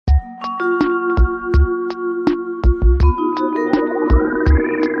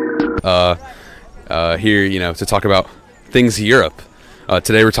here, to talk about things Europe.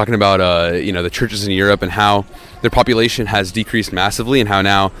 Today we're talking about, the churches in Europe and how their population has decreased massively, and how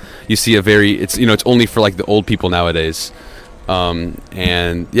now you see it's only for like the old people nowadays. So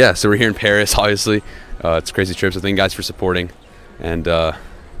we're here in Paris, obviously. It's a crazy trip, so thank you guys for supporting, and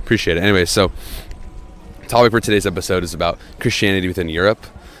appreciate it. Anyway, so the topic for today's episode is about Christianity within Europe.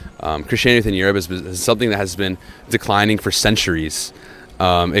 Christianity within Europe is something that has been declining for centuries.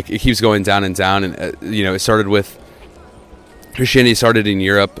 It keeps going down and down, and it started with Christianity started in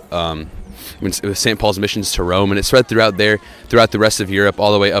Europe with St. Paul's missions to Rome, and it spread throughout the rest of Europe,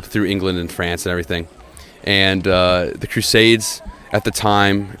 all the way up through England and France and everything. And the Crusades at the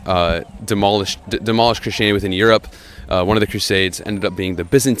time demolished Christianity within Europe. One of the Crusades ended up being the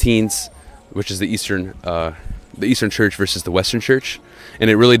Byzantines, which is the Eastern Church versus the Western Church, and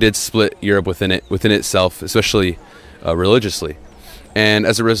it really did split Europe within itself, especially religiously. And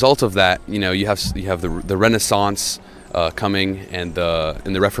as a result of that, you have the Renaissance coming and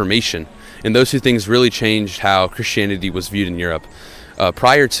the Reformation, and those two things really changed how Christianity was viewed in Europe.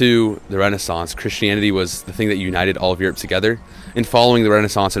 Prior to the Renaissance, Christianity was the thing that united all of Europe together. And following the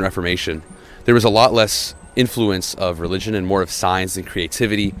Renaissance and Reformation, there was a lot less influence of religion and more of science and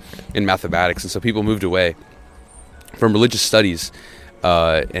creativity and mathematics. And so people moved away from religious studies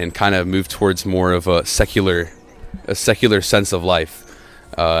and kind of moved towards more of a secular sense of life,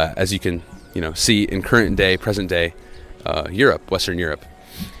 as you can see in present day Europe, Western Europe.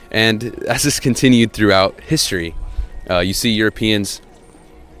 And as this continued throughout history, you see Europeans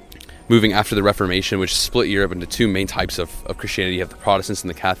moving after the Reformation, which split Europe into two main types of Christianity. You have the Protestants and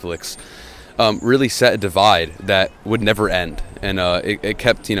the Catholics. Really set a divide that would never end. And it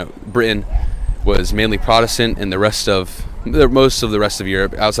kept, Britain was mainly Protestant, and most of the rest of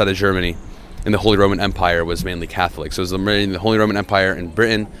Europe, outside of Germany, and the Holy Roman Empire was mainly Catholic. So it was the Holy Roman Empire in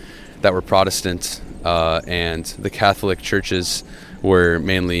Britain that were Protestant, and the Catholic churches were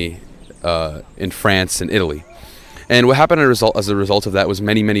mainly in France and Italy. And what happened as a result of that was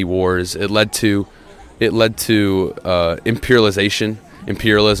many wars. It led to imperialism,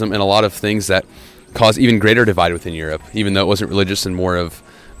 and a lot of things that caused even greater divide within Europe, even though it wasn't religious and more of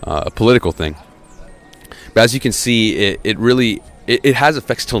a political thing. But as you can see, it has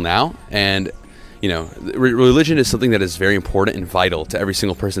effects till now, and religion is something that is very important and vital to every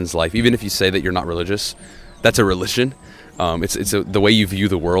single person's life. Even if you say that you're not religious, that's a religion. It's the way you view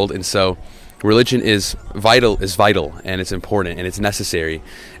the world, and so religion is vital, and it's important, and it's necessary.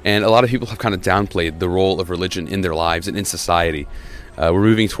 And a lot of people have kind of downplayed the role of religion in their lives and in society. We're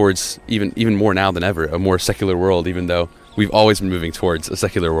moving towards even more now than ever a more secular world, even though we've always been moving towards a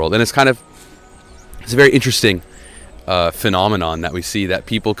secular world. And it's a very interesting phenomenon that we see, that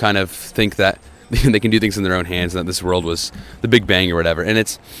people kind of think that they can do things in their own hands, and that this world was the Big Bang or whatever. And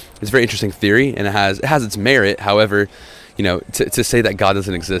it's a very interesting theory, and it has its merit. However, to say that God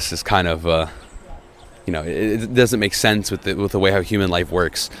doesn't exist is kind of it doesn't make sense with the way how human life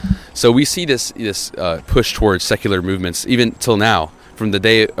works. So we see this push towards secular movements even till now, from the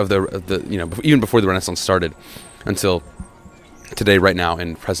day of the even before the Renaissance started until today, right now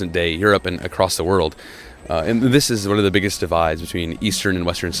in present day Europe and across the world. And this is one of the biggest divides between Eastern and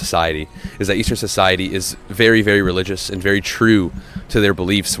Western society, is that Eastern society is very, very religious and very true to their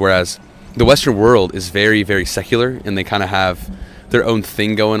beliefs, whereas the Western world is very, very secular, and they kind of have their own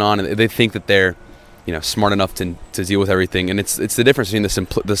thing going on, and they think that they're smart enough to deal with everything. And it's the difference between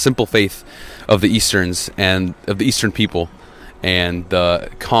the simple faith of the Easterns and of the Eastern people and the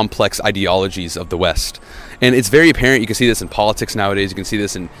complex ideologies of the West. And it's very apparent. You can see this in politics nowadays. You can see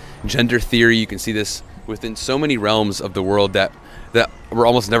this in gender theory. You can see this within so many realms of the world that were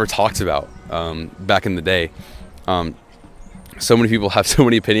almost never talked about back in the day. So many people have so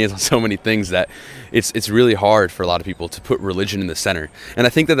many opinions on so many things that it's really hard for a lot of people to put religion in the center. And I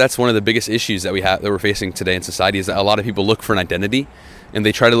think that that's one of the biggest issues that we're facing today in society, is that a lot of people look for an identity, and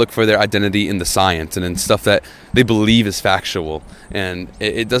they try to look for their identity in the science and in stuff that they believe is factual, and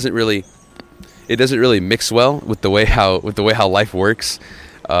it doesn't really mix well with the way how life works.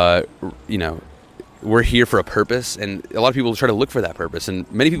 We're here for a purpose, and a lot of people try to look for that purpose, and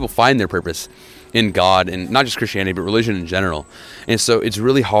many people find their purpose in God, and not just Christianity, but religion in general. And so it's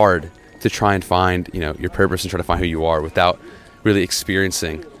really hard to try and find your purpose and try to find who you are without really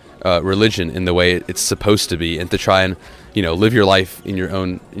experiencing religion in the way it's supposed to be, and to try and live your life in your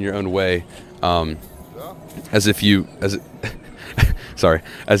own way, as if you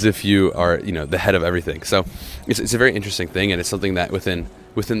are the head of everything. So it's a very interesting thing, and it's something that within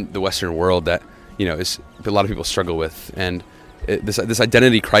the Western world that is a lot of people struggle with. And this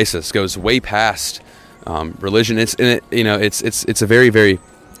identity crisis goes way past religion. It's a very, very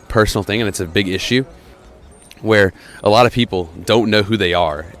personal thing, and it's a big issue where a lot of people don't know who they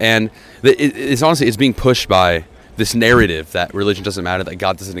are. And it's honestly, it's being pushed by this narrative that religion doesn't matter, that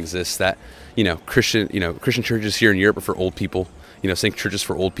God doesn't exist, that, Christian churches here in Europe are for old people, saying churches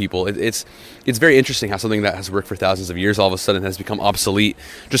for old people. It's very interesting how something that has worked for thousands of years all of a sudden has become obsolete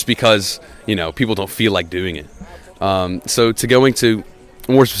just because, people don't feel like doing it. So to going to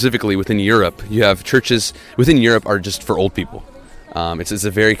more specifically within Europe, you have churches within Europe are just for old people. It's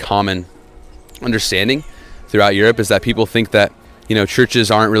a very common understanding throughout Europe is that people think that, churches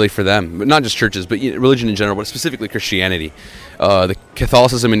aren't really for them, but not just churches, but religion in general, but specifically Christianity. The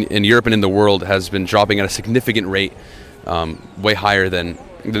Catholicism in Europe and in the world has been dropping at a significant rate, way higher than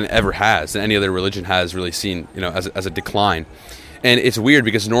it ever has, than any other religion has really seen, as a decline. And it's weird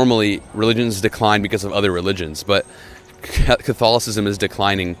because normally religions decline because of other religions, but Catholicism is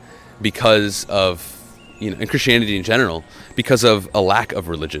declining because of, and Christianity in general, because of a lack of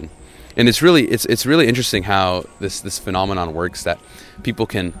religion. And it's really interesting how this phenomenon works, that people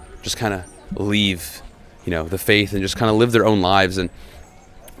can just kind of leave, the faith and just kind of live their own lives. And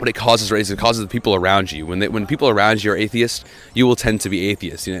what it causes, right, is it causes the people around you. When people around you are atheists, you will tend to be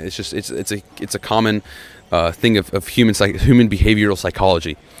atheist. It's a common thing of human behavioral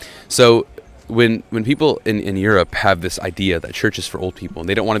psychology. So when people in Europe have this idea that church is for old people and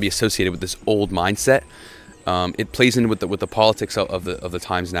they don't want to be associated with this old mindset, it plays in with the politics of the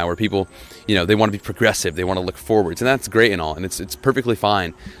times now, where people, they want to be progressive, they want to look forwards, and that's great and all, and it's perfectly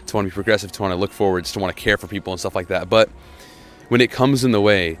fine to want to be progressive, to want to look forwards, to want to care for people and stuff like that. But when it comes in the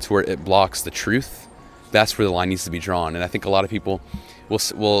way to where it blocks the truth, that's where the line needs to be drawn. And I think a lot of people will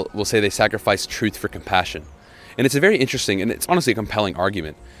say they sacrifice truth for compassion, and it's a very interesting, and it's honestly a compelling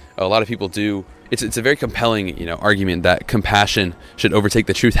argument. A lot of people do. It's a very compelling, argument that compassion should overtake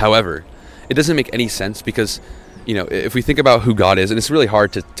the truth. However, it doesn't make any sense because, if we think about who God is, and it's really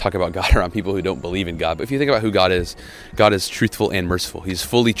hard to talk about God around people who don't believe in God, but if you think about who God is truthful and merciful. He's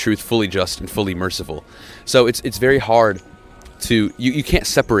fully truth, fully just, and fully merciful. So it's very hard to, you can't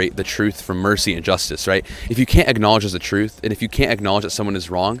separate the truth from mercy and justice, right? If you can't acknowledge the truth, and if you can't acknowledge that someone is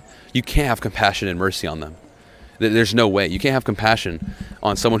wrong, you can't have compassion and mercy on them. There's no way. You can't have compassion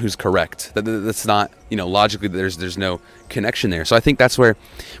on someone who's correct. That's not, logically, there's no connection there. So I think that's where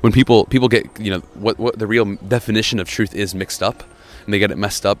when people get, what the real definition of truth is mixed up, and they get it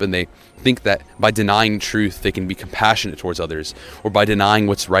messed up, and they think that by denying truth, they can be compassionate towards others, or by denying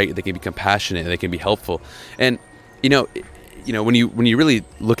what's right, they can be compassionate and they can be helpful. And, when you really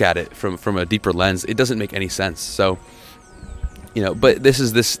look at it from a deeper lens, it doesn't make any sense. So, but this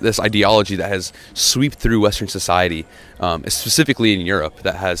is this ideology that has swept through Western society, specifically in Europe,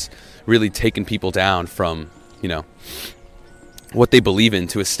 that has really taken people down from, what they believe in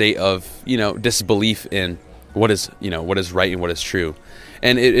to a state of, disbelief in what is right and what is true.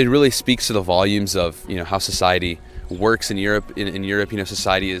 And it really speaks to the volumes of, how society works in Europe. In Europe,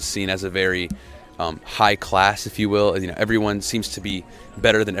 society is seen as a very high class, if you will. Everyone seems to be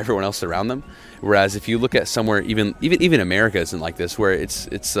better than everyone else around them. Whereas if you look at somewhere, even America isn't like this, where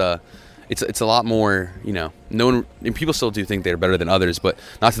it's a lot more, no one, and people still do think they're better than others, but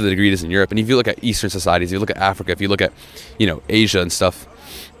not to the degree it is in Europe. And if you look at Eastern societies, if you look at Africa, if you look at, Asia and stuff,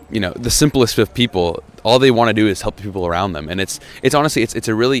 the simplest of people, all they want to do is help the people around them. And it's honestly, it's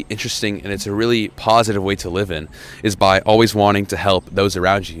a really interesting and it's a really positive way to live in, is by always wanting to help those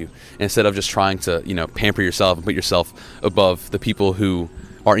around you instead of just trying to, pamper yourself and put yourself above the people who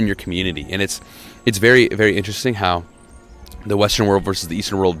are in your community. And it's very, very interesting how the Western world versus the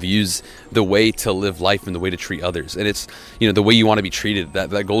Eastern world views the way to live life and the way to treat others. And it's, the way you want to be treated,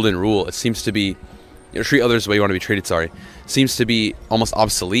 that golden rule, it seems to be, treat others the way you want to be treated, seems to be almost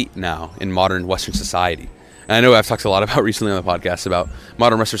obsolete now in modern Western society. And I know I've talked a lot about recently on the podcast about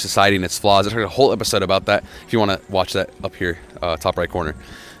modern Western society and its flaws. I talked a whole episode about that if you want to watch that up here, top right corner.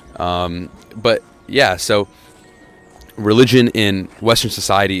 But yeah, so religion in Western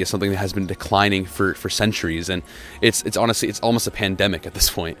society is something that has been declining for centuries, and it's honestly, it's almost a pandemic at this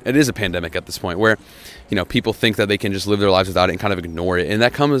point. It is a pandemic at this point where, people think that they can just live their lives without it and kind of ignore it, and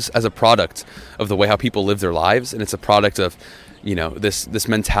that comes as a product of the way how people live their lives, and it's a product of, this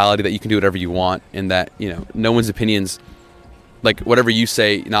mentality that you can do whatever you want, and that, no one's opinions, like whatever you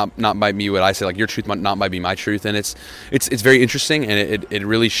say, not might be what I say, like your truth might be my truth. And it's very interesting, and it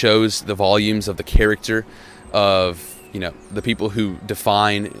really shows the volumes of the character of, the people who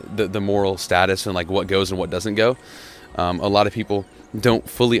define the moral status and like what goes and what doesn't go. A lot of people don't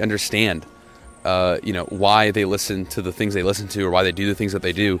fully understand, why they listen to the things they listen to, or why they do the things that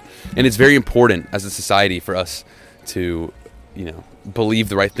they do. And it's very important as a society for us to, believe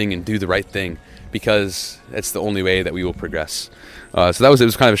the right thing and do the right thing, because it's the only way that we will progress. So it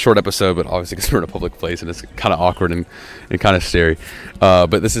was kind of a short episode, but obviously because we're in a public place and it's kind of awkward and kind of scary. But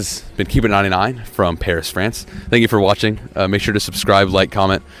this has been Keep It 99 from Paris, France. Thank you for watching. Make sure to subscribe, like,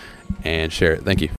 comment, and share it. Thank you.